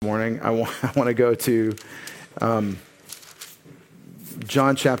morning. I want to go to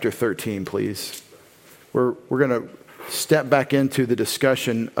John chapter 13, please. We're going to step back into the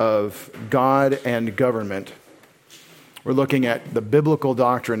discussion of God and government. We're looking at the biblical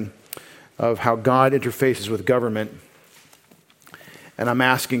doctrine of how God interfaces with government. And I'm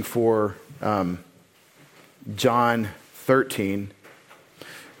asking for John 13,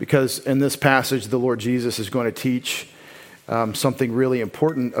 because in this passage, the Lord Jesus is going to teach something really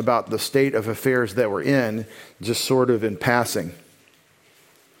important about the state of affairs that we're in, just sort of in passing.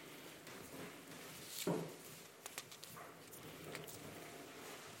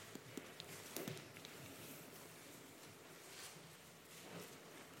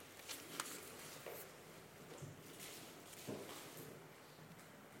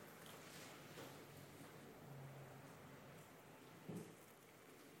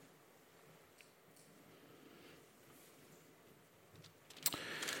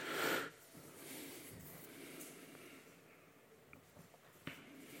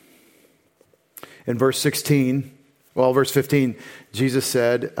 In verse 15, Jesus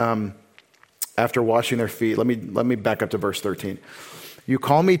said, after washing their feet, let me back up to verse 13. You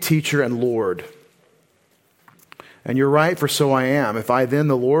call me teacher and Lord, and you're right, for so I am. If I then,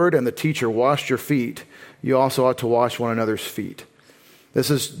 the Lord and the teacher, washed your feet, you also ought to wash one another's feet. This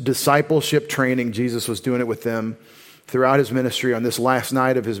is discipleship training. Jesus was doing it with them throughout his ministry. On this last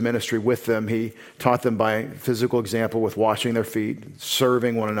night of his ministry with them, he taught them by physical example with washing their feet,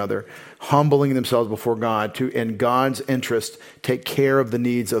 serving one another, humbling themselves before God to, in God's interest, take care of the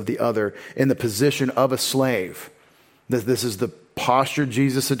needs of the other in the position of a slave. This is the posture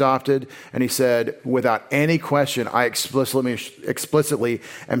Jesus adopted, and he said, without any question, I explicitly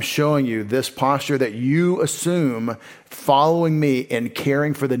am showing you this posture that you assume following me in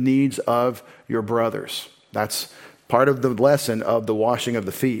caring for the needs of your brothers. That's part of the lesson of the washing of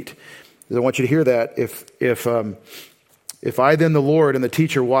the feet. I want you to hear that. If I then, the Lord and the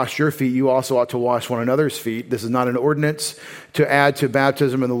teacher, wash your feet, you also ought to wash one another's feet. This is not an ordinance to add to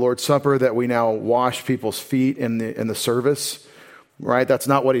baptism and the Lord's Supper that we now wash people's feet in the service, right? That's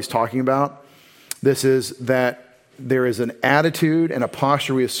not what he's talking about. This is that there is an attitude and a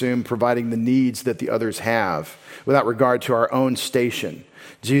posture we assume providing the needs that the others have without regard to our own station.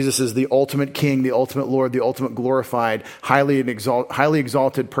 Jesus is the ultimate king, the ultimate Lord, the ultimate glorified, highly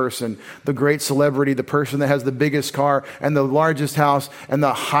exalted person, the great celebrity, the person that has the biggest car and the largest house and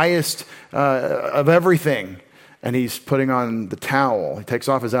the highest of everything. And he's putting on the towel. He takes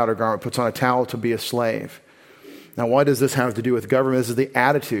off his outer garment, puts on a towel to be a slave. Now, what does this have to do with government? This is the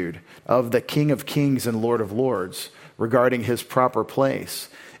attitude of the King of Kings and Lord of Lords regarding his proper place.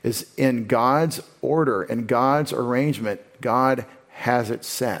 Is in God's order, in God's arrangement, God has it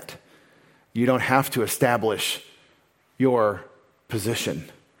set. You don't have to establish your position.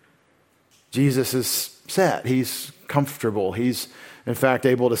 Jesus is set. He's comfortable. He's, in fact,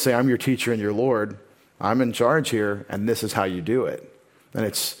 able to say, I'm your teacher and your Lord. I'm in charge here, and this is how you do it. And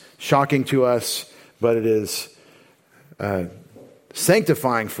it's shocking to us, but it is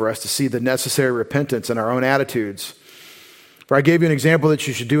sanctifying for us to see the necessary repentance in our own attitudes. For I gave you an example that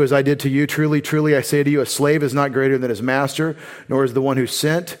you should do as I did to you. Truly, truly, I say to you, a slave is not greater than his master, nor is the one who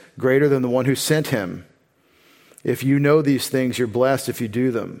sent greater than the one who sent him. If you know these things, you're blessed if you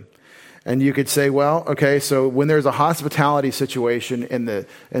do them. And you could say, well, okay, so when there's a hospitality situation in the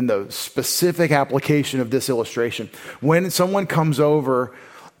specific application of this illustration, when someone comes over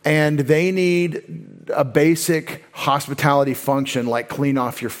and they need a basic hospitality function like clean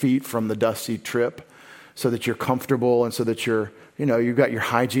off your feet from the dusty trip, so that you're comfortable and so that you've got your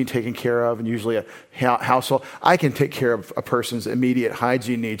hygiene taken care of, and usually a household. I can take care of a person's immediate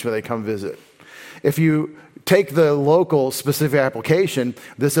hygiene needs when they come visit. If you take the local specific application,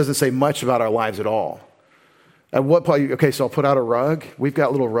 this doesn't say much about our lives at all. At what point, okay, so I'll put out a rug. We've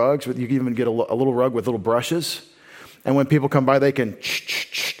got little rugs. You can even get a little rug with little brushes. And when people come by, they can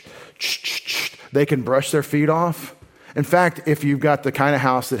brush their feet off. In fact, if you've got the kind of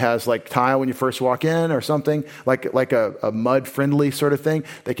house that has like tile when you first walk in or something, like a mud-friendly sort of thing,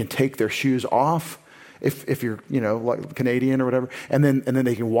 they can take their shoes off if you're, like Canadian or whatever, and then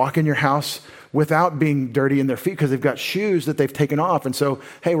they can walk in your house without being dirty in their feet because they've got shoes that they've taken off. And so,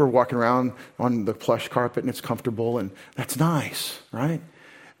 hey, we're walking around on the plush carpet and it's comfortable and that's nice, right?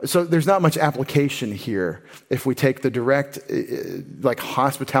 So there's not much application here if we take the direct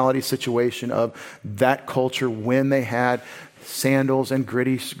hospitality situation of that culture when they had sandals and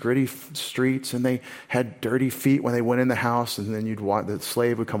gritty streets and they had dirty feet when they went in the house, and then the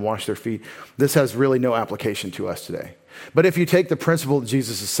slave would come wash their feet. This has really no application to us today. But if you take the principle that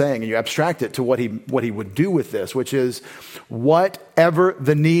Jesus is saying and you abstract it to what he would do with this, which is whatever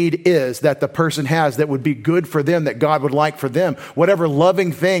the need is that the person has that would be good for them, that God would like for them, whatever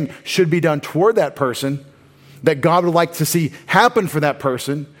loving thing should be done toward that person, that God would like to see happen for that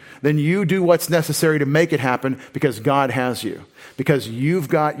person, then you do what's necessary to make it happen because God has you. Because you've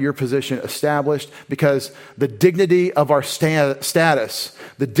got your position established, because the dignity of our status,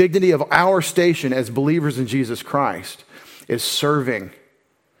 the dignity of our station as believers in Jesus Christ is serving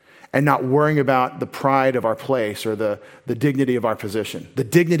and not worrying about the pride of our place or the dignity of our position. The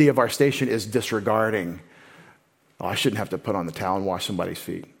dignity of our station is disregarding, oh, I shouldn't have to put on the towel and wash somebody's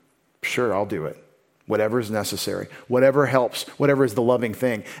feet. Sure, I'll do it. Whatever is necessary, whatever helps, whatever is the loving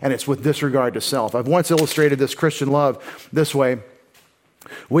thing. And it's with disregard to self. I've once illustrated this Christian love this way.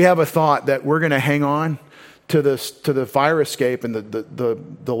 We have a thought that we're going to hang on to the fire escape, and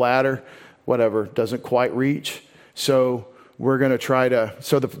the ladder, whatever, doesn't quite reach. So we're going to try to,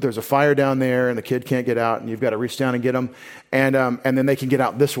 there's a fire down there and the kid can't get out, and you've got to reach down and get them. And then they can get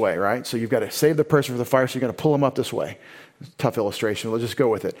out this way, right? So you've got to save the person from the fire, so you're going to pull them up this way. Tough illustration. We'll just go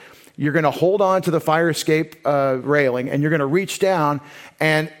with it. You're going to hold on to the fire escape railing, and you're going to reach down,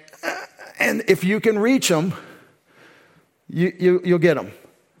 and if you can reach them, you'll get them.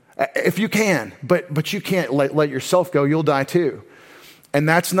 If you can, but you can't let yourself go, you'll die too. And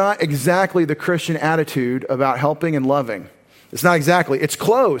that's not exactly the Christian attitude about helping and loving. It's not exactly. It's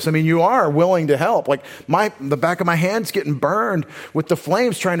close. I mean, you are willing to help. Like the back of my hand's getting burned with the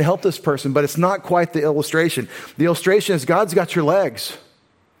flames trying to help this person, but it's not quite the illustration. The illustration is God's got your legs.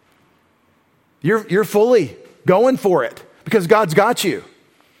 You're fully going for it because God's got you.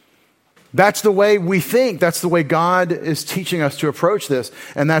 That's the way we think. That's the way God is teaching us to approach this.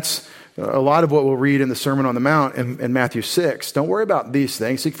 And that's a lot of what we'll read in the Sermon on the Mount in Matthew 6. Don't worry about these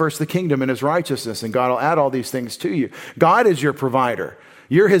things. Seek first the kingdom and his righteousness, and God will add all these things to you. God is your provider.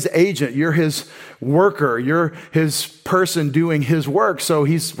 You're his agent. You're his worker. You're his person doing his work. So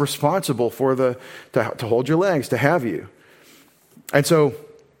he's responsible for to hold your legs, to have you. And so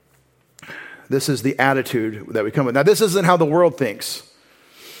this is the attitude that we come with. Now, this isn't how the world thinks.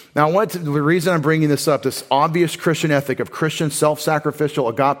 Now, the reason I'm bringing this up, this obvious Christian ethic of Christian self-sacrificial,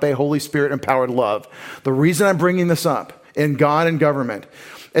 agape, Holy Spirit-empowered love, the reason I'm bringing this up in God and government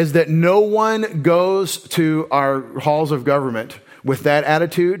is that no one goes to our halls of government with that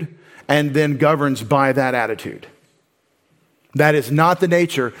attitude and then governs by that attitude. That is not the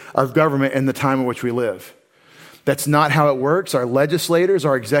nature of government in the time in which we live. That's not how it works. Our legislators,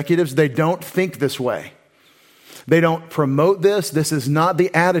 our executives, they don't think this way. They don't promote this. This is not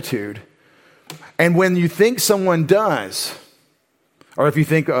the attitude. And when you think someone does, or if you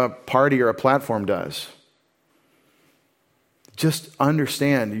think a party or a platform does, just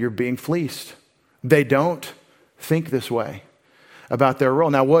understand you're being fleeced. They don't think this way about their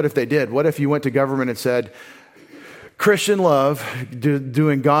role. Now, what if they did? What if you went to government and said, Christian love,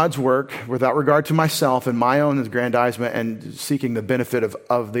 doing God's work without regard to myself and my own aggrandizement and seeking the benefit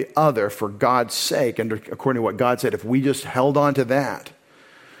of the other for God's sake, and according to what God said, if we just held on to that,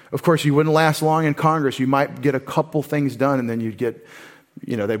 of course, you wouldn't last long in Congress. You might get a couple things done, and then you'd get,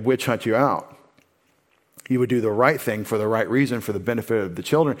 they'd witch hunt you out. You would do the right thing for the right reason for the benefit of the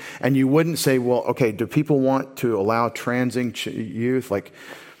children. And you wouldn't say, well, okay, do people want to allow transing youth, like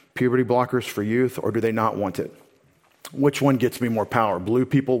puberty blockers for youth, or do they not want it? Which one gets me more power? Blue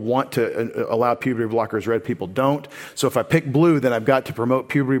people want to allow puberty blockers, red people don't. So if I pick blue, then I've got to promote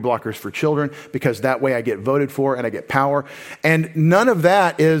puberty blockers for children because that way I get voted for and I get power. And none of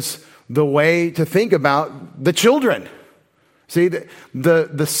that is the way to think about the children. See,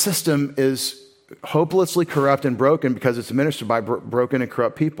 the system is hopelessly corrupt and broken because it's administered by broken and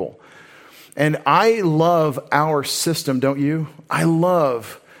corrupt people. And I love our system, don't you? I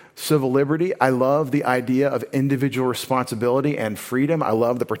love civil liberty. I love the idea of individual responsibility and freedom. I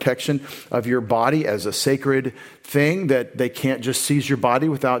love the protection of your body as a sacred thing, that they can't just seize your body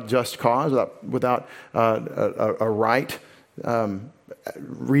without just cause, without a right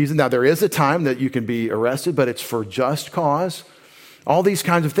reason. Now, there is a time that you can be arrested, but it's for just cause. All these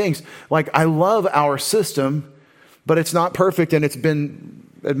kinds of things. Like, I love our system, but it's not perfect, and it's been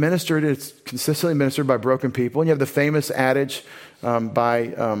administered, it's consistently administered by broken people. And you have the famous adage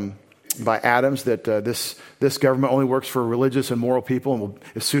by Adams that this government only works for religious and moral people and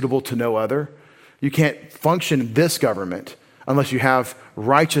is suitable to no other. You can't function in this government unless you have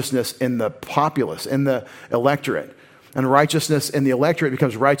righteousness in the populace, in the electorate. And righteousness in the electorate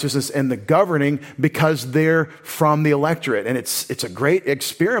becomes righteousness in the governing because they're from the electorate. And it's a great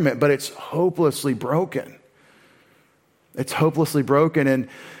experiment, but it's hopelessly broken. It's hopelessly broken. And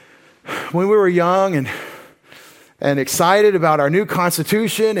when we were young and and excited about our new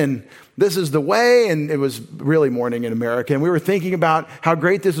Constitution, and this is the way, and it was really morning in America, and we were thinking about how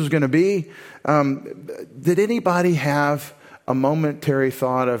great this was going to be. Did anybody have a momentary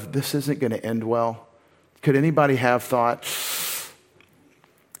thought of, this isn't going to end well? Could anybody have thought,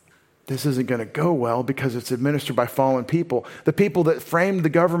 this isn't going to go well because it's administered by fallen people? The people that framed the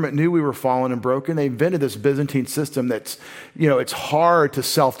government knew we were fallen and broken. They invented this Byzantine system that's, it's hard to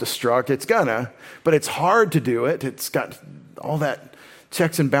self-destruct. It's gonna, but it's hard to do it. It's got all that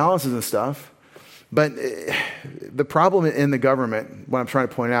checks and balances and stuff. But the problem in the government, what I'm trying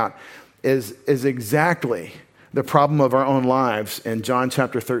to point out, is exactly the problem of our own lives in John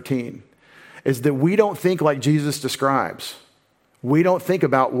chapter 13, is that we don't think like Jesus describes. We don't think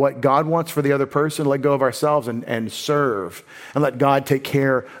about what God wants for the other person, let go of ourselves and serve and let God take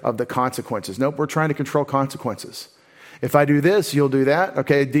care of the consequences. Nope, we're trying to control consequences. If I do this, you'll do that.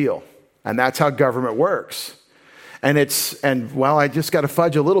 Okay, deal. And that's how government works. And I just got to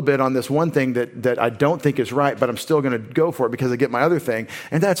fudge a little bit on this one thing that I don't think is right, but I'm still going to go for it because I get my other thing.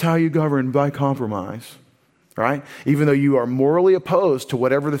 And that's how you govern, by compromise. Right? Even though you are morally opposed to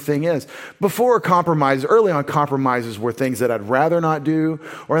whatever the thing is. Before compromise, early on compromises were things that I'd rather not do,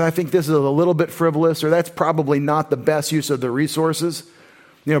 or I think this is a little bit frivolous, or that's probably not the best use of the resources,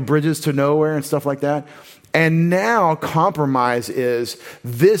 bridges to nowhere and stuff like that. And now compromise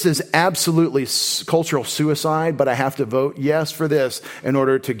this is absolutely cultural suicide, but I have to vote yes for this in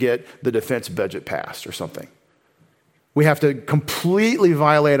order to get the defense budget passed or something. We have to completely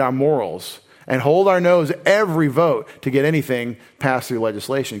violate our morals and hold our nose every vote to get anything passed through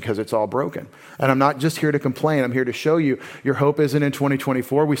legislation because it's all broken. And I'm not just here to complain. I'm here to show you your hope isn't in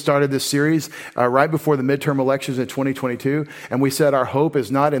 2024. We started this series right before the midterm elections in 2022, and we said our hope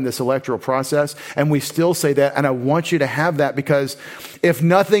is not in this electoral process, and we still say that, and I want you to have that because if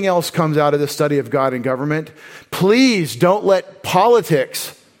nothing else comes out of the study of God and government, please don't let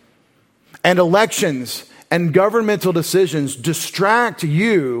politics and elections and governmental decisions distract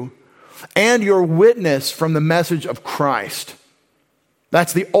you and your witness from the message of Christ.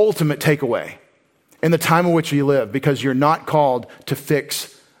 That's the ultimate takeaway in the time in which you live, because you're not called to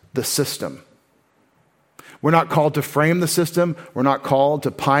fix the system. We're not called to frame the system. We're not called to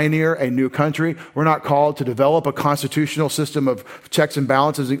pioneer a new country. We're not called to develop a constitutional system of checks and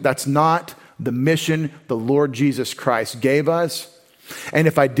balances. That's not the mission the Lord Jesus Christ gave us. And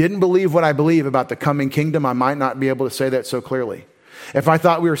if I didn't believe what I believe about the coming kingdom, I might not be able to say that so clearly. If I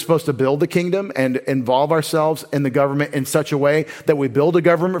thought we were supposed to build the kingdom and involve ourselves in the government in such a way that we build a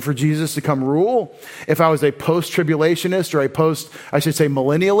government for Jesus to come rule, if I was a post-tribulationist or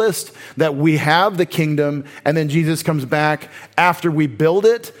millennialist, that we have the kingdom and then Jesus comes back after we build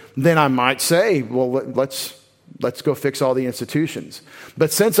it, then I might say, well, let's go fix all the institutions.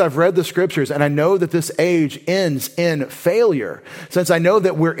 But since I've read the scriptures and I know that this age ends in failure, since I know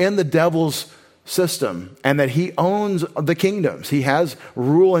that we're in the devil's system and that he owns the kingdoms, he has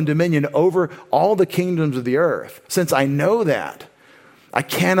rule and dominion over all the kingdoms of the earth. Since I know that, I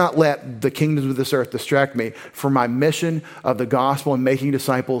cannot let the kingdoms of this earth distract me from my mission of the gospel and making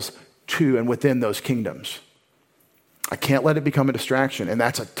disciples to and within those kingdoms. I can't let it become a distraction, and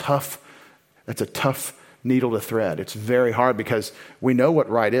that's a tough needle to thread. It's very hard because we know what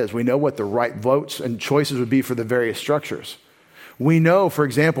right is. We know what the right votes and choices would be for the various structures. We know, for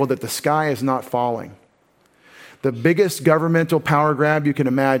example, that the sky is not falling. The biggest governmental power grab you can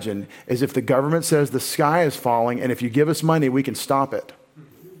imagine is if the government says the sky is falling, and if you give us money, we can stop it.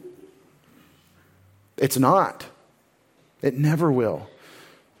 It's not. It never will.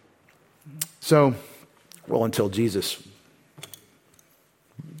 So, until Jesus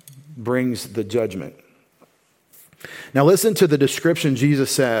brings the judgment. Now listen to the description Jesus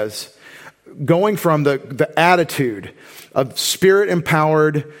says, going from the attitude of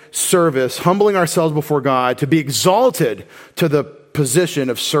spirit-empowered service, humbling ourselves before God, to be exalted to the position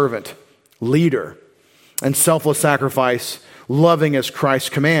of servant, leader, and selfless sacrifice, loving as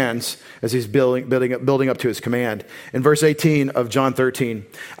Christ commands, as he's building up to his command. In verse 18 of John 13,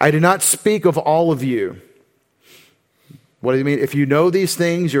 I do not speak of all of you. What do you mean? If you know these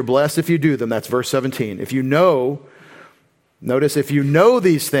things, you're blessed if you do them. That's verse 17. If you know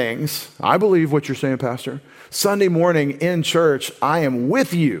these things, I believe what you're saying, Pastor. Sunday morning in church, I am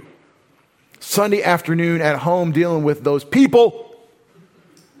with you. Sunday afternoon at home dealing with those people,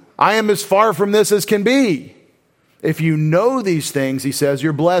 I am as far from this as can be. If you know these things, he says,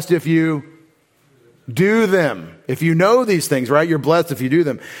 you're blessed if you do them. If you know these things, right? You're blessed if you do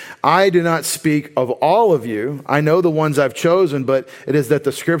them. I do not speak of all of you. I know the ones I've chosen, but it is that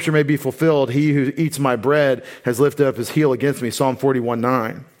the scripture may be fulfilled. He who eats my bread has lifted up his heel against me. Psalm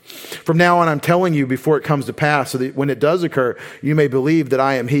 41:9. From now on, I'm telling you before it comes to pass, so that when it does occur, you may believe that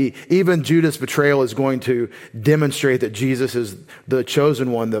I am he. Even Judas' betrayal is going to demonstrate that Jesus is the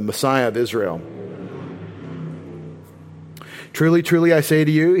chosen one, the Messiah of Israel. Truly, truly, I say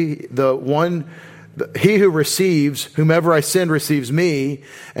to you, he who receives, whomever I send receives me,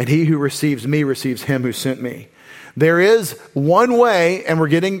 and he who receives me receives him who sent me. There is one way, and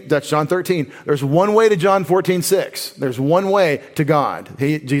that's John 13. There's one way to John 14:6. There's one way to God.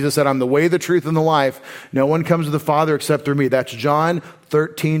 Jesus said, I'm the way, the truth, and the life. No one comes to the Father except through me. That's John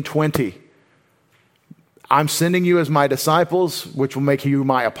 13:20. I'm sending you as my disciples, which will make you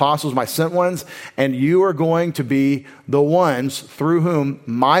my apostles, my sent ones, and you are going to be the ones through whom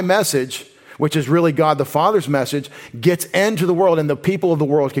my message, which is really God the Father's message, gets into the world, and the people of the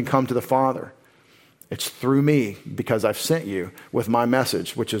world can come to the Father. It's through me because I've sent you with my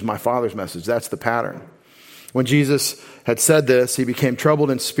message, which is my Father's message. That's the pattern. When Jesus had said this, he became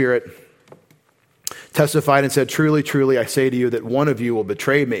troubled in spirit, testified and said, truly, truly, I say to you that one of you will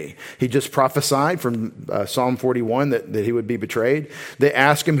betray me. He just prophesied from Psalm 41 that he would be betrayed. They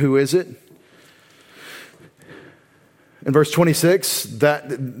ask him, who is it? In verse 26, that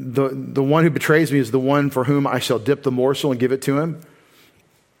the one who betrays me is the one for whom I shall dip the morsel and give it to him.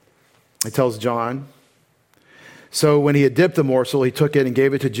 He tells John. So when he had dipped the morsel, he took it and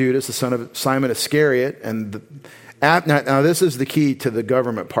gave it to Judas, the son of Simon Iscariot. Now this is the key to the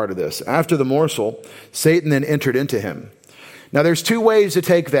government part of this. After the morsel, Satan then entered into him. Now there's two ways to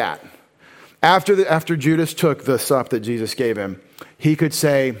take that. After Judas took the sop that Jesus gave him, he could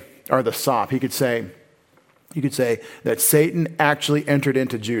say, or the sop, you could say that Satan actually entered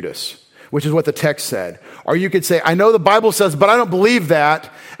into Judas, which is what the text said. Or you could say, I know the Bible says, but I don't believe that,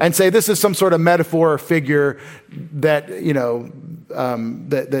 and say this is some sort of metaphor or figure that, that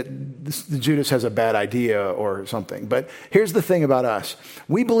Judas has a bad idea or something. But here's the thing about us.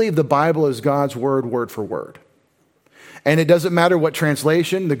 We believe the Bible is God's word, word for word. And it doesn't matter what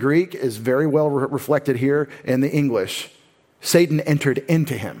translation. The Greek is very well reflected here in the English. Satan entered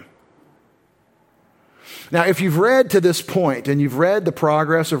into him. Now, if you've read to this point and you've read the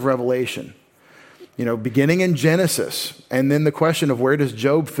progress of Revelation, beginning in Genesis, and then the question of where does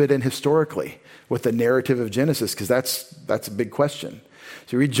Job fit in historically with the narrative of Genesis, because that's a big question.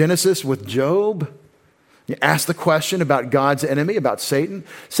 So you read Genesis with Job, you ask the question about God's enemy, about Satan.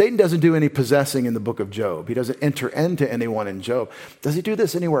 Satan doesn't do any possessing in the book of Job. He doesn't enter into anyone in Job. Does he do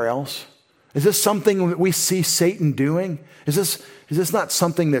this anywhere else? Is this something that we see Satan doing? Is this not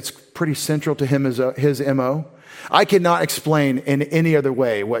something that's pretty central to him as his MO? I cannot explain in any other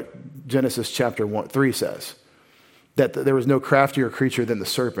way what Genesis chapter 3 says. That there was no craftier creature than the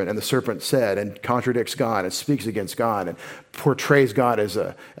serpent, and the serpent said and contradicts God and speaks against God and portrays God as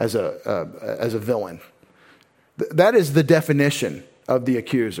a villain. That is the definition of the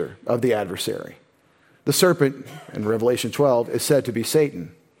accuser, of the adversary. The serpent in Revelation 12 is said to be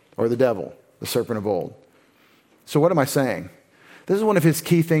Satan or the devil, the serpent of old. So what am I saying? This is one of his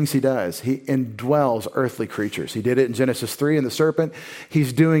key things he does. He indwells earthly creatures. He did it in Genesis 3 in the serpent.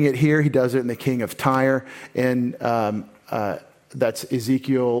 He's doing it here. He does it in the king of Tyre. That's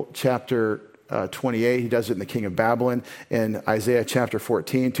Ezekiel chapter 28. He does it in the king of Babylon in Isaiah chapter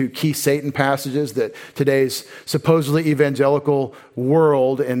 14. Two key Satan passages that today's supposedly evangelical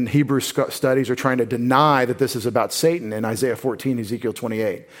world and Hebrew studies are trying to deny that this is about Satan in Isaiah 14, Ezekiel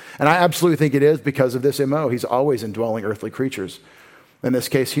 28. And I absolutely think it is because of this MO. He's always indwelling earthly creatures. In this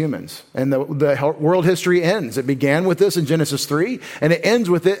case, humans. And the world history ends. It began with this in Genesis 3, and it ends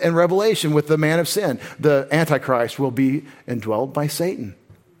with it in Revelation with the man of sin. The Antichrist will be indwelled by Satan.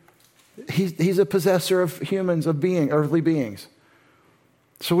 He's a possessor of humans, of earthly beings.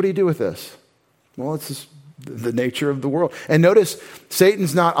 So what do you do with this? Well, it's just the nature of the world. And notice,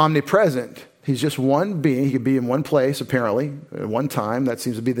 Satan's not omnipresent. He's just one being. He could be in one place, apparently, at one time. That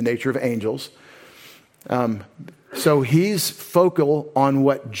seems to be the nature of angels. So he's focal on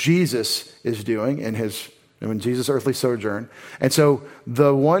what Jesus is doing in Jesus' earthly sojourn. And so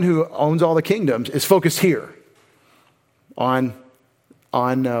the one who owns all the kingdoms is focused here on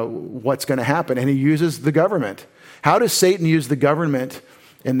what's going to happen. And he uses the government. How does Satan use the government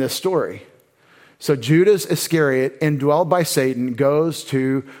in this story? So Judas Iscariot, indwelled by Satan, goes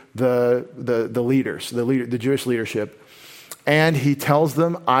to the leaders, the Jewish leadership, and he tells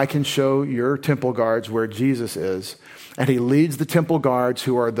them, I can show your temple guards where Jesus is. And he leads the temple guards,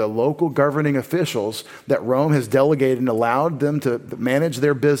 who are the local governing officials that Rome has delegated and allowed them to manage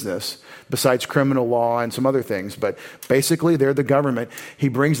their business, besides criminal law and some other things. But basically, they're the government. He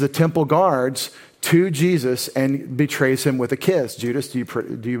brings the temple guards to Jesus and betrays him with a kiss. Judas, do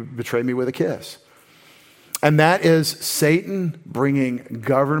you betray me with a kiss? And that is Satan bringing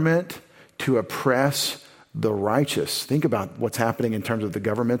government to oppress the righteous. Think about what's happening in terms of the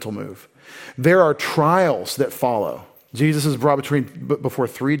governmental move. There are trials that follow. Jesus is brought before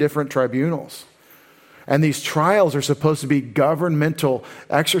 3 different tribunals. And these trials are supposed to be governmental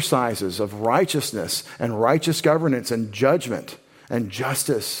exercises of righteousness and righteous governance and judgment and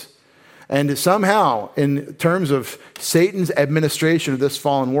justice. And somehow, in terms of Satan's administration of this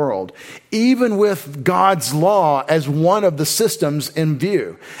fallen world, even with God's law as one of the systems in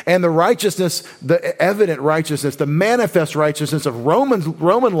view, and the righteousness, the evident righteousness, the manifest righteousness of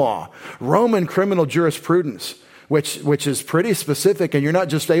Roman law, Roman criminal jurisprudence, which is pretty specific, and you're not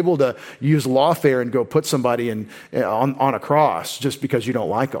just able to use lawfare and go put somebody on a cross just because you don't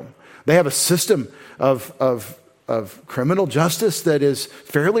like them. They have a system of criminal justice that is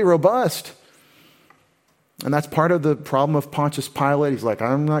fairly robust. And that's part of the problem of Pontius Pilate. He's like,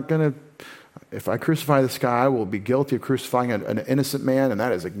 I'm not going to, if I crucify this guy, I will be guilty of crucifying an innocent man. And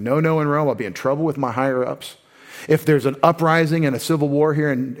that is like, no in Rome. I'll be in trouble with my higher ups. If there's an uprising and a civil war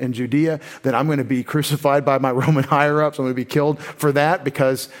here in Judea, then I'm going to be crucified by my Roman higher-ups. I'm going to be killed for that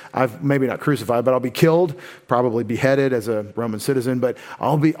because I've maybe not crucified, but I'll be killed, probably beheaded as a Roman citizen, but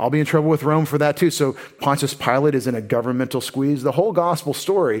I'll be in trouble with Rome for that too. So Pontius Pilate is in a governmental squeeze. The whole gospel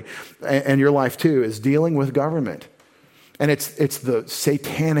story, and your life too, is dealing with government. And it's the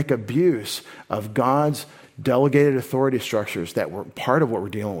satanic abuse of God's delegated authority structures that were part of what we're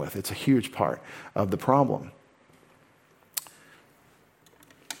dealing with. It's a huge part of the problem.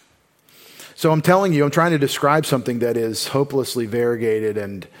 So I'm telling you, I'm trying to describe something that is hopelessly variegated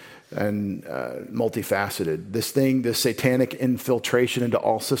and multifaceted. This satanic infiltration into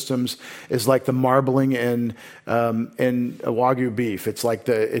all systems is like the marbling in a Wagyu beef. It's like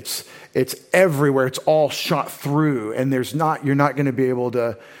it's everywhere. It's all shot through, and you're not going to be able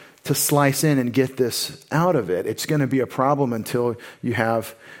to slice in and get this out of it. It's going to be a problem until you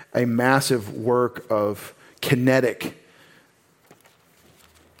have a massive work of kinetic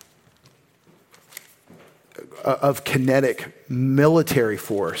military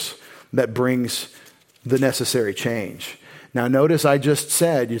force that brings the necessary change. Now notice I just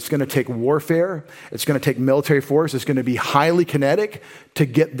said it's going to take warfare, it's going to take military force, it's going to be highly kinetic to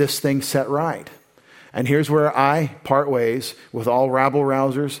get this thing set right. And here's where I part ways with all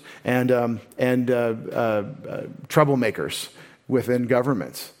rabble-rousers and troublemakers within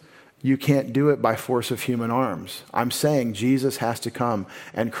governments. You can't do it by force of human arms. I'm saying Jesus has to come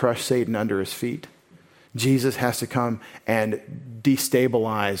and crush Satan under his feet. Jesus has to come and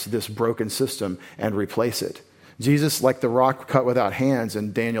destabilize this broken system and replace it. Jesus, like the rock cut without hands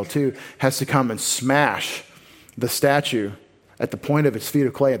in Daniel 2, has to come and smash the statue at the point of its feet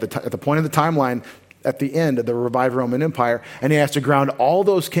of clay, at the point of the timeline, at the end of the revived Roman Empire, and he has to ground all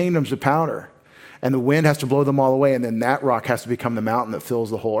those kingdoms to powder. And the wind has to blow them all away, and then that rock has to become the mountain that fills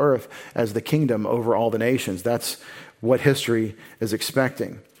the whole earth as the kingdom over all the nations. That's what history is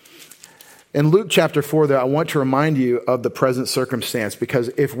expecting. In Luke chapter 4, though, I want to remind you of the present circumstance, because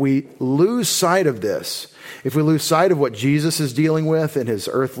if we lose sight of this, if we lose sight of what Jesus is dealing with in his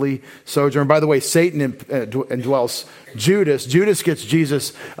earthly sojourn, by the way, Satan indwells Judas. Judas gets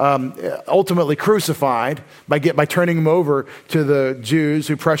Jesus ultimately crucified by turning him over to the Jews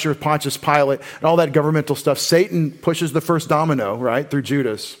who pressure Pontius Pilate and all that governmental stuff. Satan pushes the first domino, right, through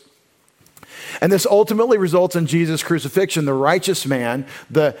Judas. And this ultimately results in Jesus' crucifixion. The righteous man,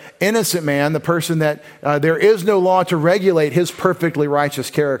 the innocent man, the person that there is no law to regulate his perfectly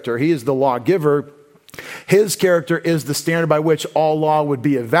righteous character. He is the lawgiver. His character is the standard by which all law would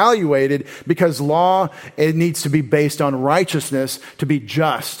be evaluated, because law, it needs to be based on righteousness to be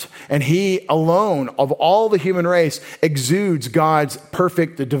just. And he alone, of all the human race, exudes God's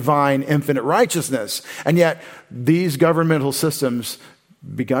perfect, divine, infinite righteousness. And yet, these governmental systems,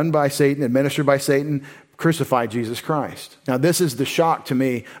 begun by Satan, administered by Satan, crucified Jesus Christ. Now, this is the shock to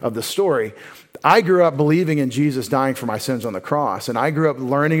me of the story. I grew up believing in Jesus dying for my sins on the cross, and I grew up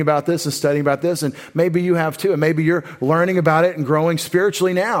learning about this and studying about this, and maybe you have too, and maybe you're learning about it and growing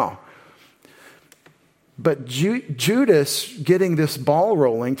spiritually now. But Judas getting this ball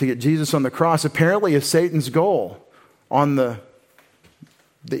rolling to get Jesus on the cross apparently is Satan's goal on the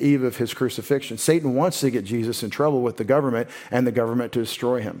eve of his crucifixion. Satan wants to get Jesus in trouble with the government and the government to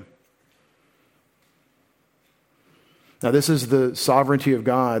destroy him. Now, this is the sovereignty of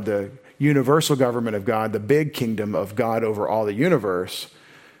God, the universal government of God, the big kingdom of God over all the universe.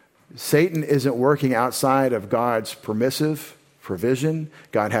 Satan isn't working outside of God's permissive provision.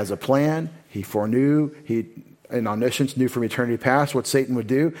 God has a plan. He foreknew, in omniscience, knew from eternity past what Satan would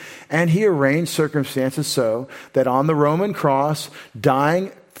do. And he arranged circumstances so that on the Roman cross,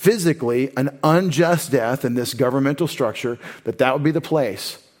 dying physically an unjust death in this governmental structure, that would be the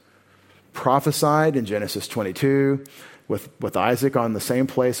place. Prophesied in Genesis 22, with Isaac on the same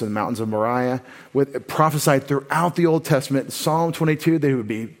place in the mountains of Moriah, prophesied throughout the Old Testament, Psalm 22, that he would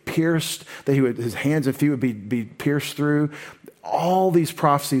be pierced, that his hands and feet would be pierced through. All these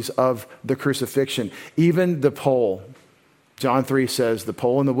prophecies of the crucifixion, even the pole. John 3 says the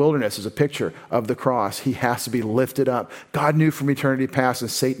pole in the wilderness is a picture of the cross. He has to be lifted up. God knew from eternity past, and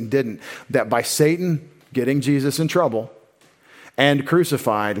Satan didn't, that by Satan getting Jesus in trouble and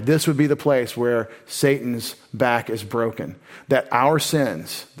crucified, this would be the place where Satan's back is broken. That our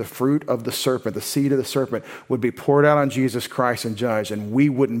sins, the fruit of the serpent, the seed of the serpent, would be poured out on Jesus Christ and judged, and we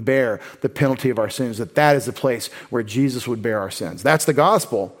wouldn't bear the penalty of our sins. That is the place where Jesus would bear our sins. That's the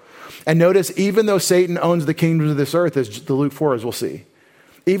gospel. And notice, even though Satan owns the kingdoms of this earth, as the Luke 4, as we'll see,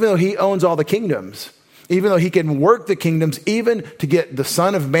 even though he owns all the kingdoms, even though he can work the kingdoms, even to get the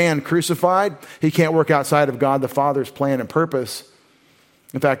Son of Man crucified, he can't work outside of God the Father's plan and purpose.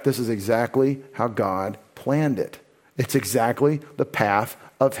 In fact, this is exactly how God planned it. It's exactly the path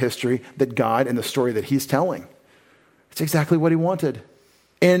of history that God, in the story that he's telling. It's exactly what he wanted.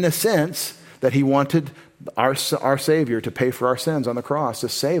 In a sense, that he wanted our Savior to pay for our sins on the cross, to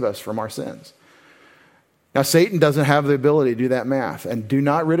save us from our sins. Now, Satan doesn't have the ability to do that math. And do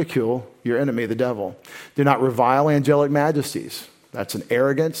not ridicule your enemy, the devil. Do not revile angelic majesties. That's an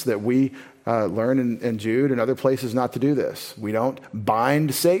arrogance that we learn in Jude and other places not to do this. We don't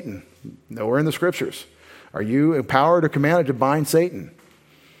bind Satan. Nowhere in the scriptures are you empowered or commanded to bind Satan.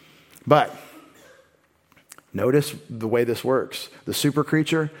 But notice the way this works. The super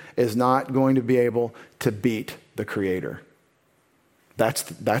creature is not going to be able to beat the creator. That's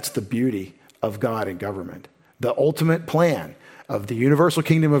the beauty of God in government. The ultimate plan of the universal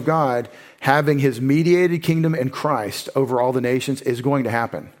kingdom of God, having his mediated kingdom in Christ over all the nations, is going to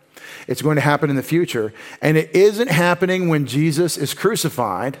happen. It's going to happen in the future. And it isn't happening when Jesus is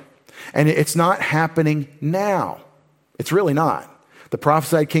crucified, and it's not happening now. It's really not. The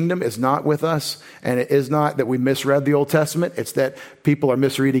prophesied kingdom is not with us, and it is not that we misread the Old Testament. It's that people are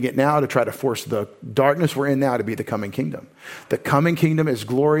misreading it now to try to force the darkness we're in now to be the coming kingdom. The coming kingdom is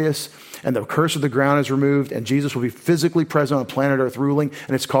glorious, and the curse of the ground is removed, and Jesus will be physically present on planet Earth ruling,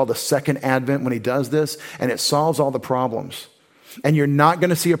 and it's called the second advent when he does this, and it solves all the problems. And you're not going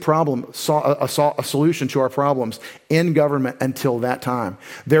to see a solution to our problems in government until that time.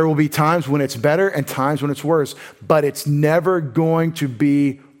 There will be times when it's better and times when it's worse, but it's never going to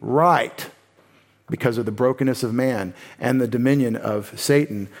be right because of the brokenness of man and the dominion of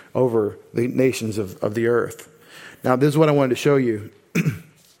Satan over the nations of the earth. Now, this is what I wanted to show you.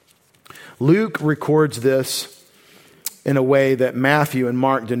 Luke records this in a way that Matthew and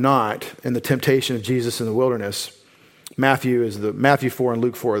Mark do not in the temptation of Jesus in the wilderness. Matthew 4 and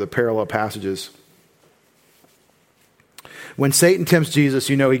Luke 4 are the parallel passages. When Satan tempts Jesus,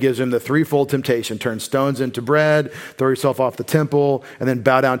 he gives him the threefold temptation: turn stones into bread, throw yourself off the temple, and then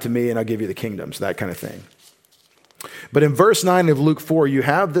bow down to me and I'll give you the kingdoms, that kind of thing. But in verse 9 of Luke 4, you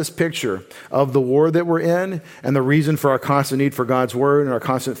have this picture of the war that we're in and the reason for our constant need for God's word and our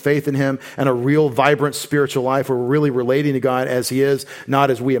constant faith in him and a real vibrant spiritual life where we're really relating to God as he is, not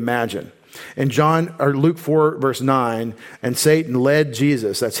as we imagine. In Luke 4, verse 9, and Satan led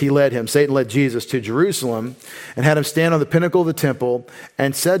Jesus to Jerusalem and had him stand on the pinnacle of the temple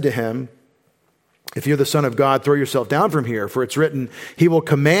and said to him, if you're the Son of God, throw yourself down from here, for it's written, he will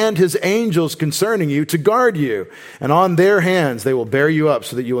command his angels concerning you to guard you, and on their hands they will bear you up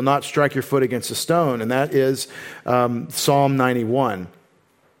so that you will not strike your foot against a stone. And that is Psalm 91.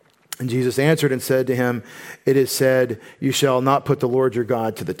 And Jesus answered and said to him, it is said, you shall not put the Lord your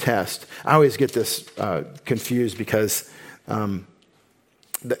God to the test. I always get this confused because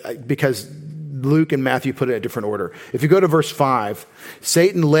Luke and Matthew put it in a different order. If you go to verse 5,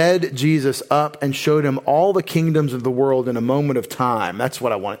 Satan led Jesus up and showed him all the kingdoms of the world in a moment of time. That's the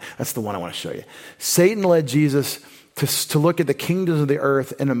one I want to show you. Satan led Jesus to look at the kingdoms of the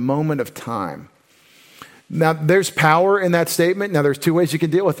earth in a moment of time. Now, there's power in that statement. Now, there's two ways you can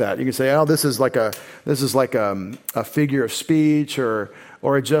deal with that. You can say, "Oh, this is like a figure of speech, or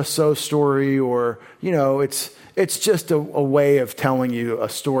a just so story, or it's just a way of telling you a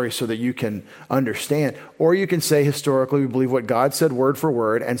story so that you can understand." Or you can say, historically, we believe what God said word for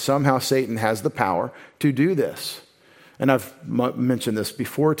word, and somehow Satan has the power to do this. And I've mentioned this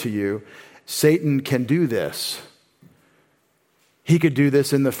before to you. Satan can do this. He could do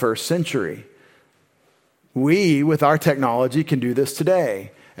this in the first century. We, with our technology, can do this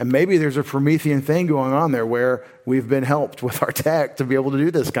today. And maybe there's a Promethean thing going on there where we've been helped with our tech to be able to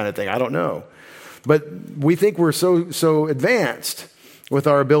do this kind of thing. I don't know. But we think we're so advanced. with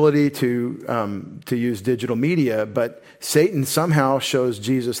our ability to use digital media, but Satan somehow shows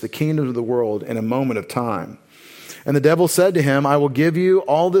Jesus the kingdom of the world in a moment of time. And the devil said to him, I will give you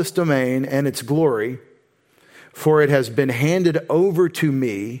all this domain and its glory, for it has been handed over to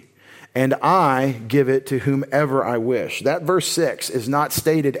me, and I give it to whomever I wish. That verse 6 is not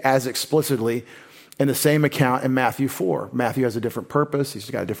stated as explicitly in the same account in Matthew 4. Matthew has a different purpose. He's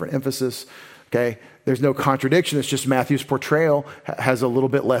got a different emphasis. Okay, there's no contradiction. It's just Matthew's portrayal has a little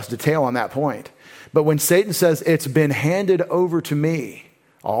bit less detail on that point. But when Satan says, it's been handed over to me,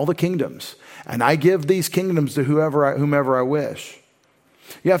 all the kingdoms, and I give these kingdoms to whomever I wish,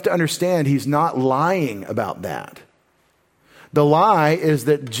 you have to understand he's not lying about that. The lie is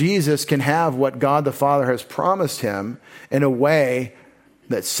that Jesus can have what God the Father has promised him in a way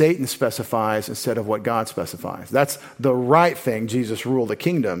that Satan specifies instead of what God specifies. That's the right thing. Jesus ruled the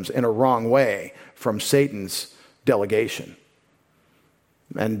kingdoms in a wrong way from Satan's delegation.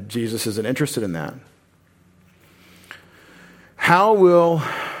 And Jesus isn't interested in that. How will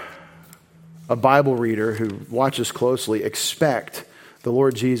a Bible reader who watches closely expect the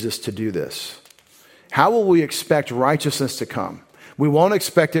Lord Jesus to do this? How will we expect righteousness to come? We won't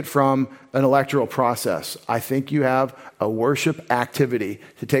expect it from an electoral process. I think you have a worship activity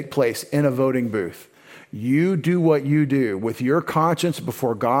to take place in a voting booth. You do what you do with your conscience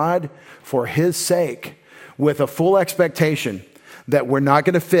before God for his sake, with a full expectation that we're not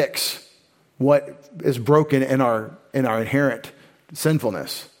going to fix what is broken in our inherent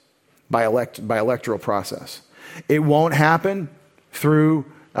sinfulness by electoral process. It won't happen through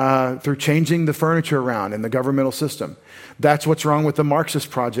changing the furniture around in the governmental system. That's what's wrong with the Marxist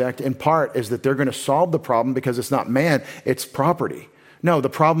project, in part, is that they're going to solve the problem because it's not man, it's property. No, the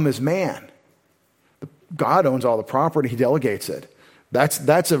problem is man. God owns all the property, he delegates it. That's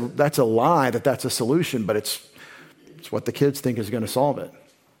a lie that's a solution, but it's what the kids think is going to solve it.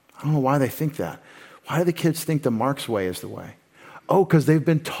 I don't know why they think that. Why do the kids think the Marx way is the way? Oh, because they've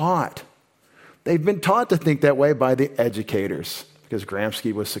been taught. They've been taught to think that way by the educators, because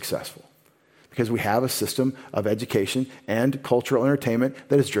Gramsci was successful. Because we have a system of education and cultural entertainment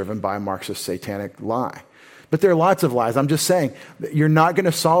that is driven by a Marxist satanic lie. But there are lots of lies. I'm just saying that you're not going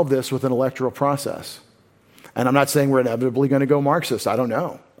to solve this with an electoral process. And I'm not saying we're inevitably going to go Marxist. I don't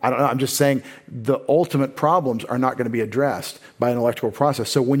know. I'm just saying the ultimate problems are not going to be addressed by an electoral process.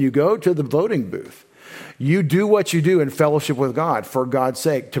 So when you go to the voting booth, you do what you do in fellowship with God for God's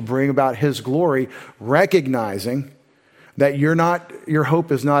sake, to bring about his glory, recognizing that your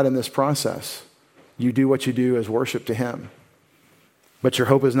hope is not in this process. You do what you do as worship to him. But your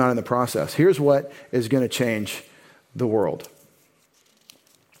hope is not in the process. Here's what is going to change the world.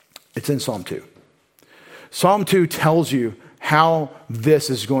 It's in Psalm 2. Psalm 2 tells you how this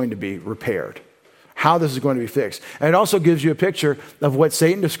is going to be repaired, how this is going to be fixed. And it also gives you a picture of what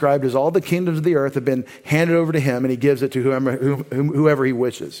Satan described as all the kingdoms of the earth have been handed over to him, and he gives it to whoever he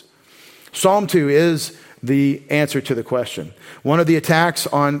wishes. Psalm 2 is the answer to the question. One of the attacks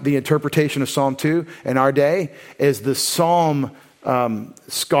on the interpretation of Psalm 2 in our day is the Psalm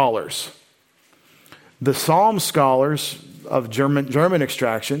scholars. The Psalm scholars of German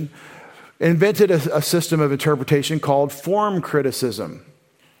extraction invented a system of interpretation called form criticism.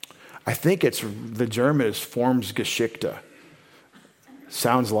 I think the German is Formsgeschichte.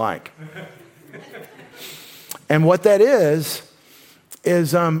 Sounds like. And what that is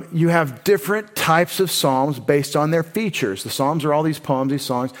you have different types of psalms based on their features. The psalms are all these poems, these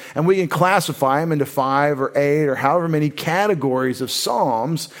songs, and we can classify them into 5 or 8 or however many categories of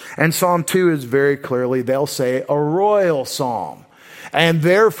psalms. And Psalm 2 is very clearly, they'll say, a royal psalm. And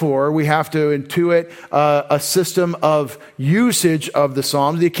therefore, we have to intuit a system of usage of the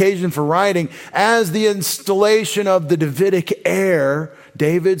Psalms, the occasion for writing, as the installation of the Davidic heir,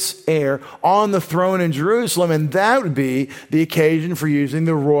 David's heir, on the throne in Jerusalem. And that would be the occasion for using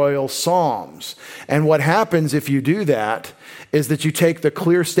the royal Psalms. And what happens if you do that is that you take the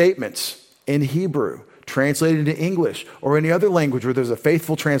clear statements in Hebrew, translated into English or any other language where there's a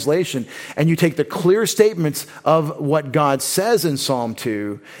faithful translation, and you take the clear statements of what God says in Psalm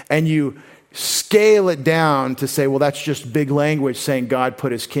 2 and you scale it down to say, well, that's just big language saying God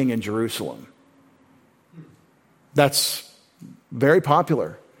put his king in Jerusalem. That's very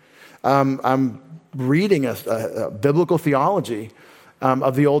popular. I'm reading a biblical theology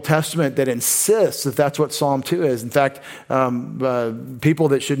of the Old Testament that insists that that's what Psalm 2 is. In fact, people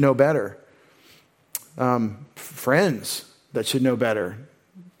that should know better, friends that should know better,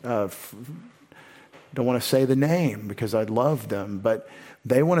 don't want to say the name because I love them, but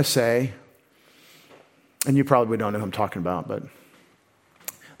they want to say, and you probably don't know who I'm talking about, but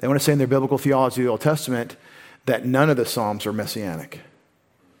they want to say in their biblical theology of the Old Testament that none of the Psalms are messianic.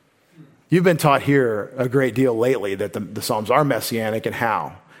 You've been taught here a great deal lately that the Psalms are messianic and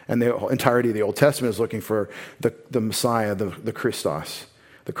how. And the entirety of the Old Testament is looking for the Messiah, the Christos,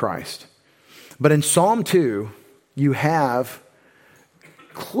 the Christ. But in Psalm 2, you have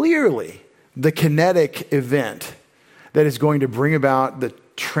clearly the kinetic event that is going to bring about the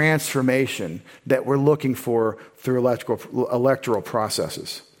transformation that we're looking for through electoral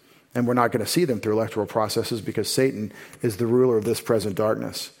processes. And we're not going to see them through electoral processes because Satan is the ruler of this present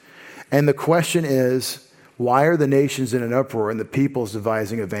darkness. And the question is, why are the nations in an uproar and the peoples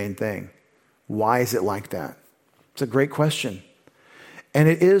devising a vain thing? Why is it like that? It's a great question. And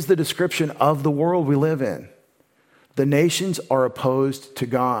it is the description of the world we live in. The nations are opposed to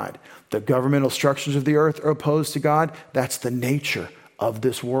God. The governmental structures of the earth are opposed to God. That's the nature of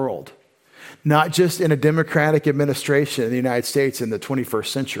this world. Not just in a democratic administration in the United States in the 21st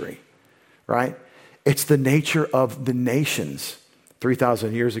century, right? It's the nature of the nations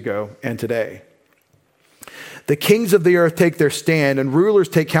 3,000 years ago and today. The kings of the earth take their stand, and rulers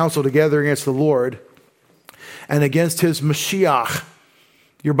take counsel together against the Lord and against his Mashiach.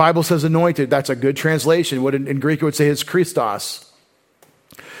 Your Bible says anointed. That's a good translation. What in Greek it would say is Christos.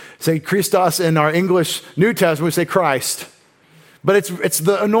 Say Christos in our English New Testament, we say Christ. But it's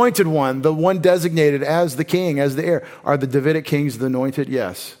the anointed one, the one designated as the king, as the heir. Are the Davidic kings the anointed?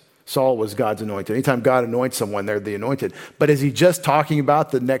 Yes. Saul was God's anointed. Anytime God anoints someone, they're the anointed. But is he just talking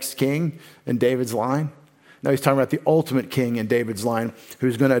about the next king in David's line? No, he's talking about the ultimate king in David's line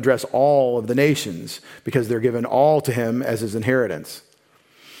who's going to address all of the nations because they're given all to him as his inheritance.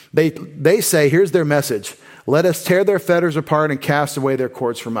 They say, here's their message: let us tear their fetters apart and cast away their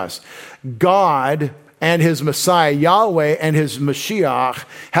cords from us. God and his Messiah, Yahweh and his Mashiach,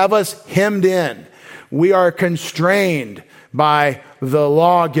 have us hemmed in. We are constrained by the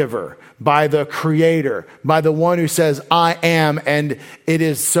lawgiver, by the creator, by the one who says, I am, and it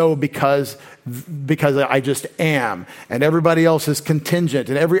is so because I just am. And everybody else is contingent,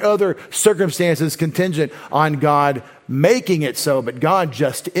 and every other circumstance is contingent on God making it so, but God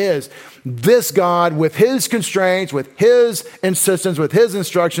just is. This God, with his constraints, with his insistence, with his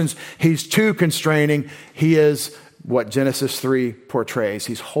instructions, he's too constraining. He is what Genesis 3 portrays.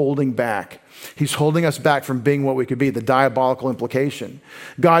 He's holding back. He's holding us back from being what we could be, the diabolical implication.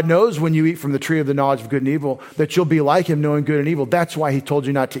 God knows when you eat from the tree of the knowledge of good and evil that you'll be like him, knowing good and evil. That's why he told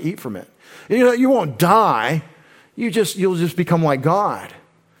you not to eat from it. You won't die. You'll just become like God.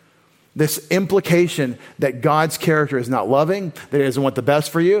 This implication that God's character is not loving, that he doesn't want the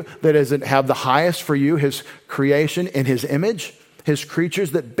best for you, that doesn't have the highest for you, his creation in his image, his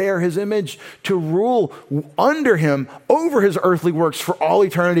creatures that bear his image, to rule under him over his earthly works for all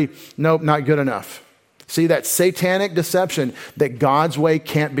eternity. Nope, not good enough. See, that satanic deception that God's way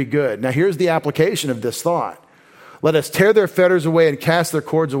can't be good. Now here's the application of this thought. Let us tear their fetters away and cast their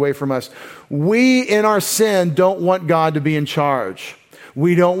cords away from us. We in our sin don't want God to be in charge.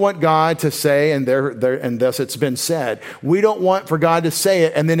 We don't want God to say, and thus it's been said. We don't want for God to say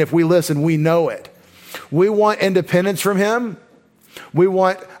it, and then if we listen, we know it. We want independence from him. We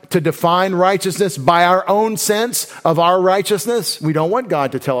want to define righteousness by our own sense of our righteousness. We don't want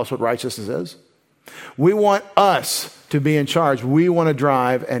God to tell us what righteousness is. We want us to be in charge. We want to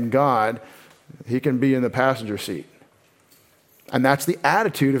drive, and God, he can be in the passenger seat. And that's the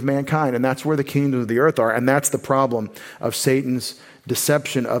attitude of mankind, and that's where the kingdoms of the earth are, and that's the problem of Satan's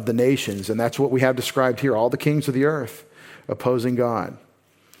deception of the nations, and that's what we have described here, all the kings of the earth opposing God.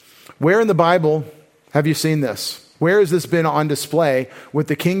 Where in the Bible have you seen this? Where has this been on display with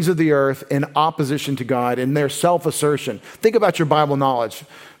the kings of the earth in opposition to God in their self-assertion? Think about your Bible knowledge,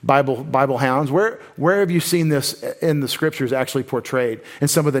 Bible hounds. Where have you seen this in the scriptures actually portrayed in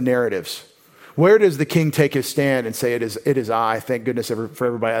some of the narratives? Where does the king take his stand and say, it is I, thank goodness for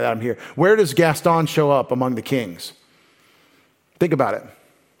everybody that I'm here? Where does Gaston show up among the kings? Think about it.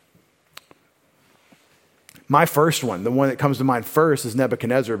 My first one, the one that comes to mind first, is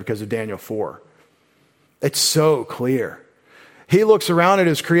Nebuchadnezzar because of Daniel 4. It's so clear. He looks around at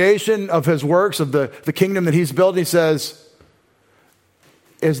his creation, of his works, of the kingdom that he's built, and he says,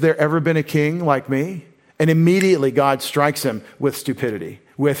 is there ever been a king like me? And immediately God strikes him with stupidity,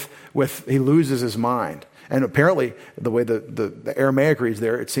 he loses his mind. And apparently, the way the Aramaic reads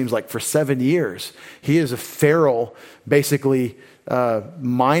there, it seems like for 7 years, he is a feral, basically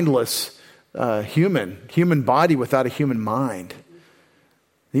mindless human body without a human mind.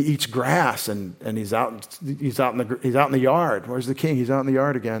 He eats grass and he's out in the yard. Where's the king? He's out in the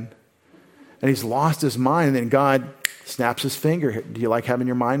yard again. And he's lost his mind, and then God snaps his finger. Do you like having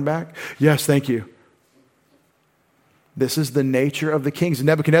your mind back? Yes, thank you. This is the nature of the kings.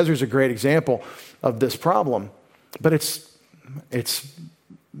 Nebuchadnezzar is a great example of this problem. But it's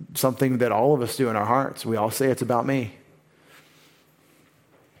something that all of us do in our hearts. We all say it's about me.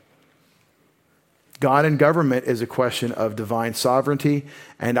 God and government is a question of divine sovereignty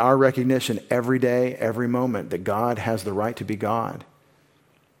and our recognition every day, every moment, that God has the right to be God.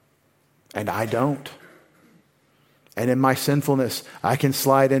 And I don't. And in my sinfulness, I can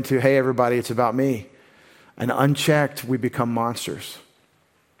slide into, hey, everybody, it's about me. And unchecked, we become monsters.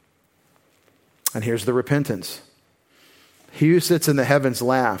 And here's the repentance. He who sits in the heavens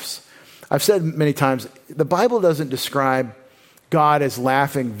laughs. I've said many times, the Bible doesn't describe God as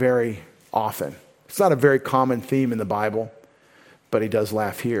laughing very often. It's not a very common theme in the Bible, but he does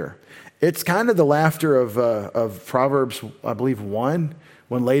laugh here. It's kind of the laughter of Proverbs, I believe, 1,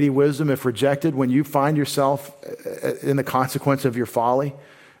 when Lady Wisdom, if rejected, when you find yourself in the consequence of your folly,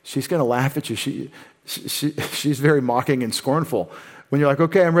 she's going to laugh at you. She's very mocking and scornful. When you're like,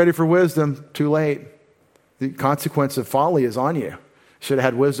 okay, I'm ready for wisdom, too late. The consequence of folly is on you. Should have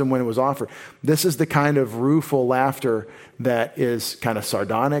had wisdom when it was offered. This is the kind of rueful laughter that is kind of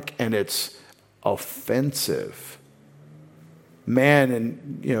sardonic, and it's offensive. Man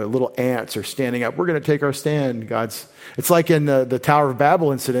and little ants are standing up. We're going to take our stand. It's like in the Tower of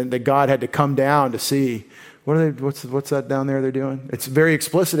Babel incident that God had to come down to see. What's that down there they're doing? It's very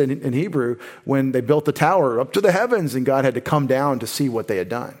explicit in Hebrew when they built the tower up to the heavens, and God had to come down to see what they had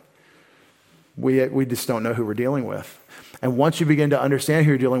done. We just don't know who we're dealing with. And once you begin to understand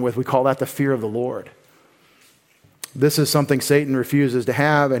who you're dealing with, we call that the fear of the Lord. This is something Satan refuses to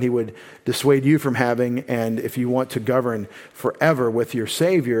have, and he would dissuade you from having. And if you want to govern forever with your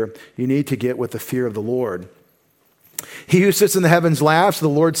Savior, you need to get with the fear of the Lord. He who sits in the heavens laughs, the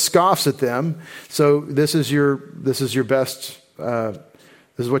Lord scoffs at them. So this is your best, this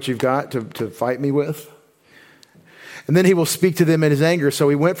is what you've got to fight me with. And then he will speak to them in his anger. So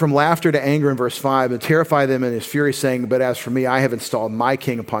he went from laughter to anger in verse 5 and terrify them in his fury, saying, but as for me, I have installed my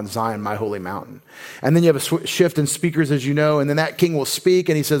king upon Zion, my holy mountain. And then you have a shift in speakers, as you know, and then that king will speak,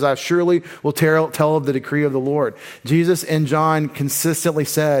 and he says, I surely will tell of the decree of the Lord. Jesus in John consistently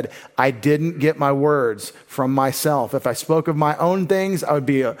said, I didn't get my words from myself. If I spoke of my own things, I would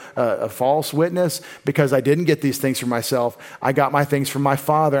be a false witness, because I didn't get these things from myself. I got my things from my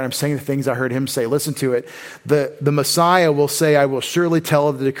Father, and I'm saying the things I heard him say. Listen to it. The Messiah will say, I will surely tell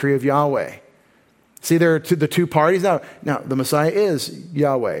of the decree of Yahweh. See, there are the two parties. Now, the Messiah is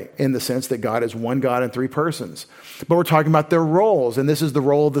Yahweh in the sense that God is one God in three persons. But we're talking about their roles, and this is the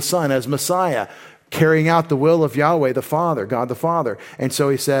role of the Son as Messiah, carrying out the will of Yahweh, the Father, God the Father. And so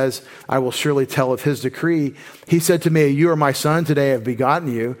he says, I will surely tell of his decree. He said to me, you are my son, today I have begotten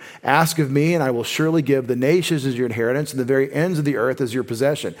you. Ask of me, and I will surely give the nations as your inheritance, and the very ends of the earth as your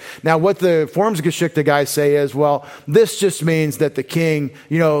possession. Now, what the Formsgeschichte guys say is, well, this just means that the king,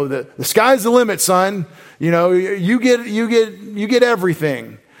 the sky's the limit, son. You get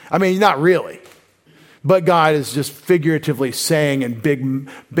everything. I mean, not really. But God is just figuratively saying in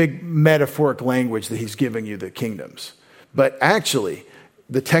big metaphoric language that he's giving you the kingdoms. But actually,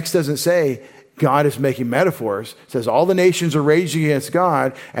 the text doesn't say God is making metaphors. It says all the nations are raging against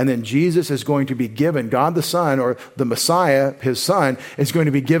God, and then Jesus is going to be given, God the Son, or the Messiah, his Son, is going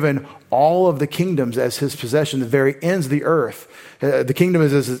to be given all of the kingdoms as his possession, the very ends of the earth. The kingdom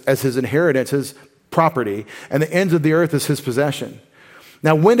is as his inheritance, his property, and the ends of the earth is his possession.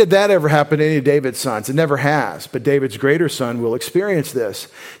 Now, when did that ever happen to any of David's sons? It never has, but David's greater son will experience this.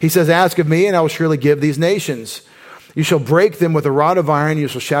 He says, ask of me, and I will surely give these nations. You shall break them with a rod of iron, you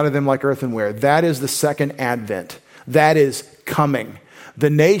shall shatter them like earthenware. That is the second advent. That is coming.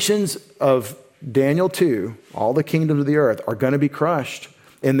 The nations of Daniel 2, all the kingdoms of the earth, are going to be crushed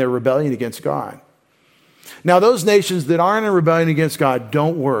in their rebellion against God. Now, those nations that aren't in rebellion against God,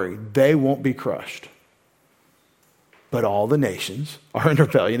 don't worry, they won't be crushed. But all the nations are in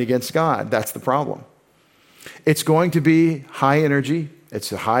rebellion against God. That's the problem. It's going to be high energy. It's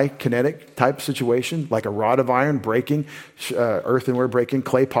a high kinetic type situation, like a rod of iron breaking, earthenware breaking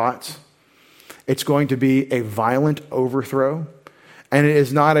clay pots. It's going to be a violent overthrow. And it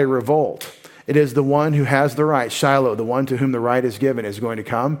is not a revolt. It is the one who has the right, Shiloh, the one to whom the right is given, is going to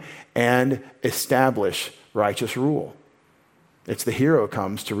come and establish righteous rule. It's the hero who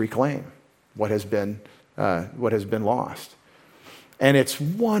comes to reclaim what has been lost. And it's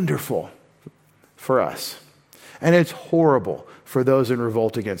wonderful for us. And it's horrible for those in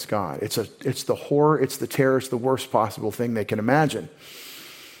revolt against God. It's the horror, it's the terror, it's the worst possible thing they can imagine.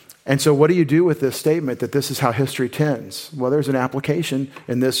 And so what do you do with this statement that this is how history tends? Well, there's an application,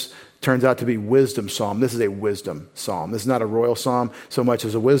 and this turns out to be wisdom psalm. This is a wisdom psalm. This is not a royal psalm so much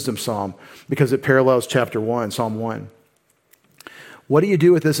as a wisdom psalm, because it parallels chapter 1, Psalm 1. What do you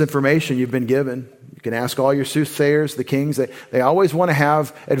do with this information you've been given? You can ask all your soothsayers, the kings. They always want to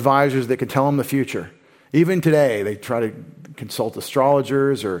have advisors that can tell them the future. Even today, they try to consult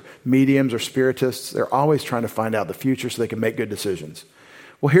astrologers or mediums or spiritists. They're always trying to find out the future so they can make good decisions.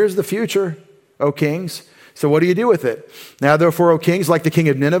 Well, here's the future, O kings. So what do you do with it? Now, therefore, O kings, like the king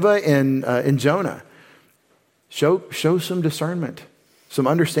of Nineveh in Jonah, show some discernment, some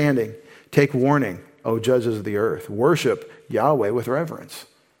understanding. Take warning, O judges of the earth. Worship Yahweh with reverence.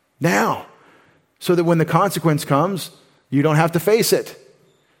 Now, so that when the consequence comes, you don't have to face it.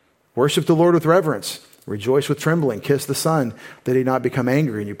 Worship the Lord with reverence. Rejoice with trembling. Kiss the Son, that he not become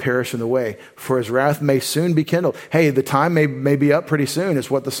angry and you perish in the way. For his wrath may soon be kindled. Hey, the time may be up pretty soon, is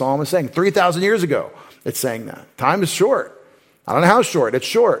what the psalm is saying. 3,000 years ago, it's saying that. Time is short. I don't know how short. It's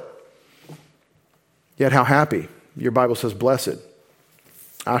short. Yet how happy. Your Bible says blessed.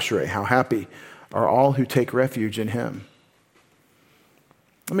 Ashrei, how happy are all who take refuge in him.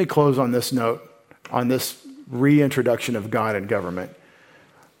 Let me close on this note, on this reintroduction of God and government.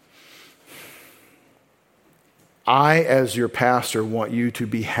 I, as your pastor, want you to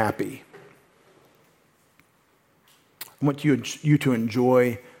be happy. I want you to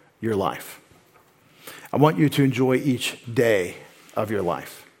enjoy your life. I want you to enjoy each day of your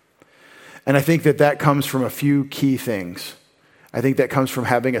life. And I think that comes from a few key things. I think that comes from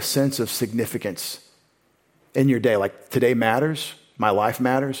having a sense of significance in your day. Like, today matters, my life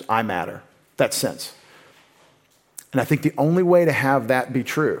matters, I matter. That sense. And I think the only way to have that be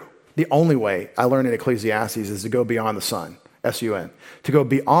true, the only way, I learned in Ecclesiastes, is to go beyond the sun, S-U-N, to go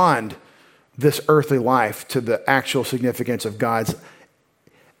beyond this earthly life to the actual significance of God's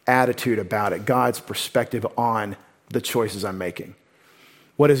attitude about it, God's perspective on the choices I'm making.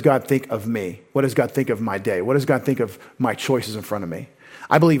 What does God think of me? What does God think of my day? What does God think of my choices in front of me?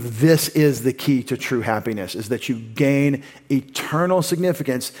 I believe this is the key to true happiness, is that you gain eternal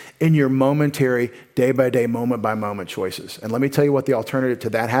significance in your momentary, day-by-day, moment-by-moment choices. And let me tell you what the alternative to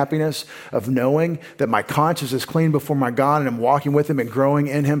that happiness of knowing that my conscience is clean before my God and I'm walking with him and growing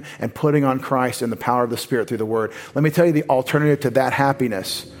in him and putting on Christ in the power of the Spirit through the Word. Let me tell you the alternative to that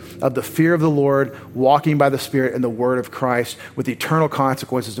happiness of the fear of the Lord, walking by the Spirit and the Word of Christ with eternal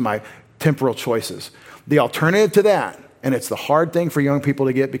consequences to my temporal choices. The alternative to that, and it's the hard thing for young people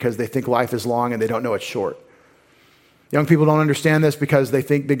to get because they think life is long and they don't know it's short. Young people don't understand this because they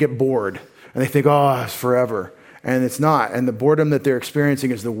think they get bored and they think, oh, it's forever. And it's not. And the boredom that they're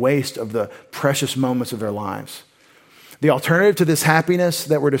experiencing is the waste of the precious moments of their lives. The alternative to this happiness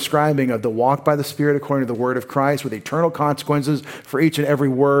that we're describing of the walk by the Spirit according to the Word of Christ with eternal consequences for each and every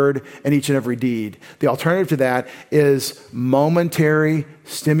word and each and every deed, the alternative to that is momentary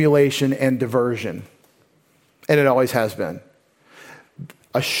stimulation and diversion. And it always has been.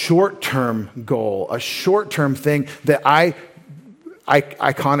 A short-term goal, a short-term thing that I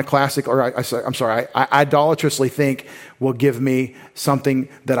idolatrously think will give me something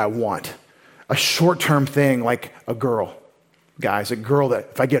that I want. A short-term thing like a girl, guys, a girl that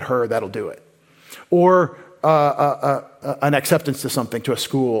if I get her, that'll do it. Or an acceptance to something, to a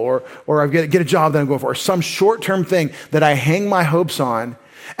school, or I get a job that I'm going for, or some short-term thing that I hang my hopes on,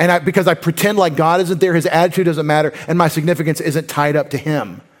 and because I pretend like God isn't there, his attitude doesn't matter, and my significance isn't tied up to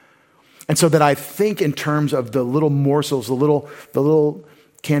him. And so that I think in terms of the little morsels, the little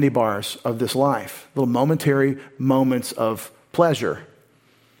candy bars of this life, little momentary moments of pleasure,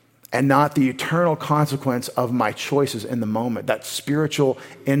 and not the eternal consequence of my choices in the moment, that spiritual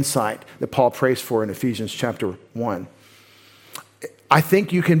insight that Paul prays for in Ephesians chapter 1. I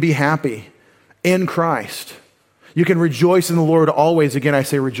think you can be happy in Christ. You can rejoice in the Lord always. Again, I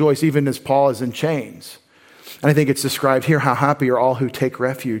say rejoice, even as Paul is in chains. And I think it's described here, how happy are all who take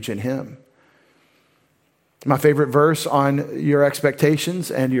refuge in him. My favorite verse on your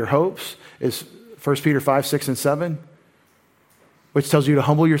expectations and your hopes is 1 Peter 5, 6, and 7. Which tells you to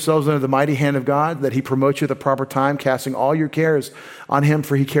humble yourselves under the mighty hand of God, that he promotes you at the proper time, casting all your cares on him,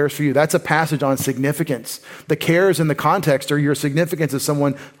 for he cares for you. That's a passage on significance. The cares in the context are your significance as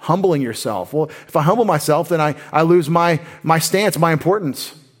someone humbling yourself. Well, if I humble myself, then I lose my stance, my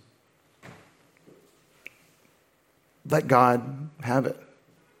importance. Let God have it.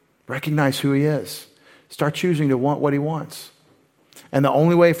 Recognize who he is. Start choosing to want what he wants. And the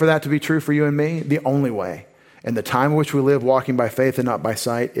only way for that to be true for you and me, the only way, and the time in which we live, walking by faith and not by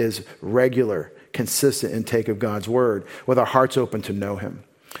sight, is regular, consistent intake of God's word with our hearts open to know him.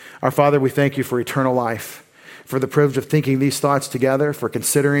 Our Father, we thank you for eternal life, for the privilege of thinking these thoughts together, for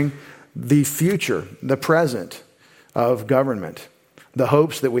considering the future, the present of government, the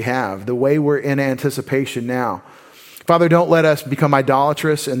hopes that we have, the way we're in anticipation now. Father, don't let us become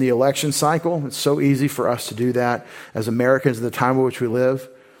idolatrous in the election cycle. It's so easy for us to do that as Americans in the time in which we live.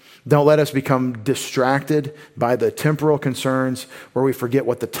 Don't let us become distracted by the temporal concerns where we forget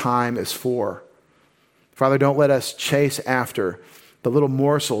what the time is for. Father, don't let us chase after the little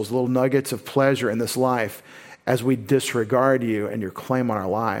morsels, little nuggets of pleasure in this life as we disregard you and your claim on our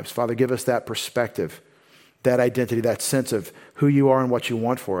lives. Father, give us that perspective, that identity, that sense of who you are and what you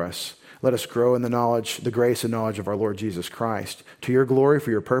want for us. Let us grow in the knowledge, the grace and knowledge of our Lord Jesus Christ. To your glory, for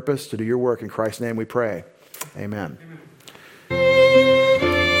your purpose, to do your work in Christ's name we pray. Amen.